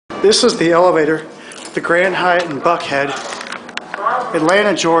This is the elevator, the Grand Hyatt in Buckhead,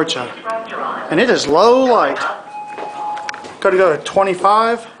 Atlanta, Georgia. And it is low light. Got to go to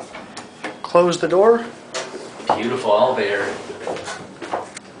 25, close the door. Beautiful elevator.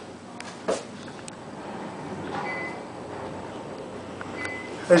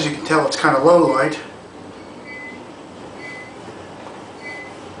 As you can tell, it's kind of low light.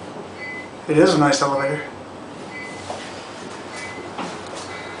 It is a nice elevator.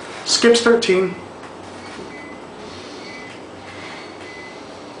 Skips 13.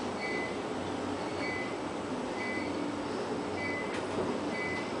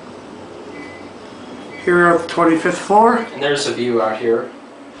 Here we are at the 25th floor. And there's a view out here.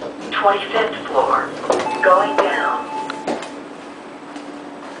 25th floor. Going down.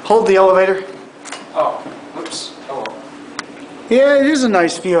 Hold the elevator. Oh, oops. Hello. Yeah, it is a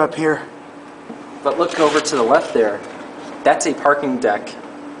nice view up here. But look over to the left there. That's a parking deck.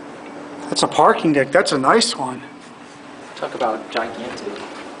 That's a parking deck. That's a nice one. Talk about gigantic.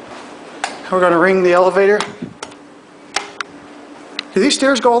 We're going to ring the elevator. Do these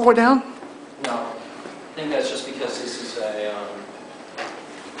stairs go all the way down? No. I think that's just because this is a,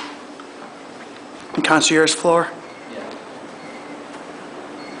 The concierge floor. yeah.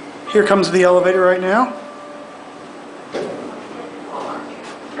 Here comes the elevator right now.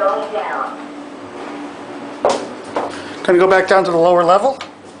 Going down. Going to go back down to the lower level.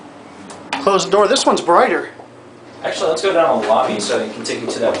 Close the door. This one's brighter. Actually, let's go down to the lobby so you can take you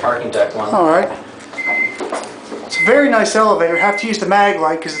to that parking deck one. All right. It's a very nice elevator. Have to use the mag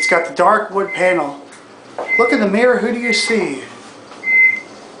light because it's got the dark wood panel. Look in the mirror. Who do you see?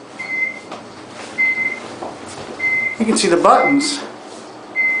 You can see the buttons.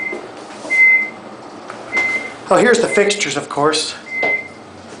 Oh, here's the fixtures, of course.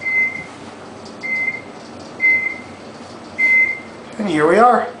 And here we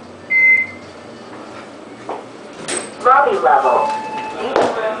are. Lobby level.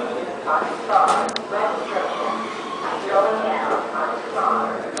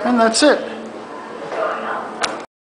 And that's it.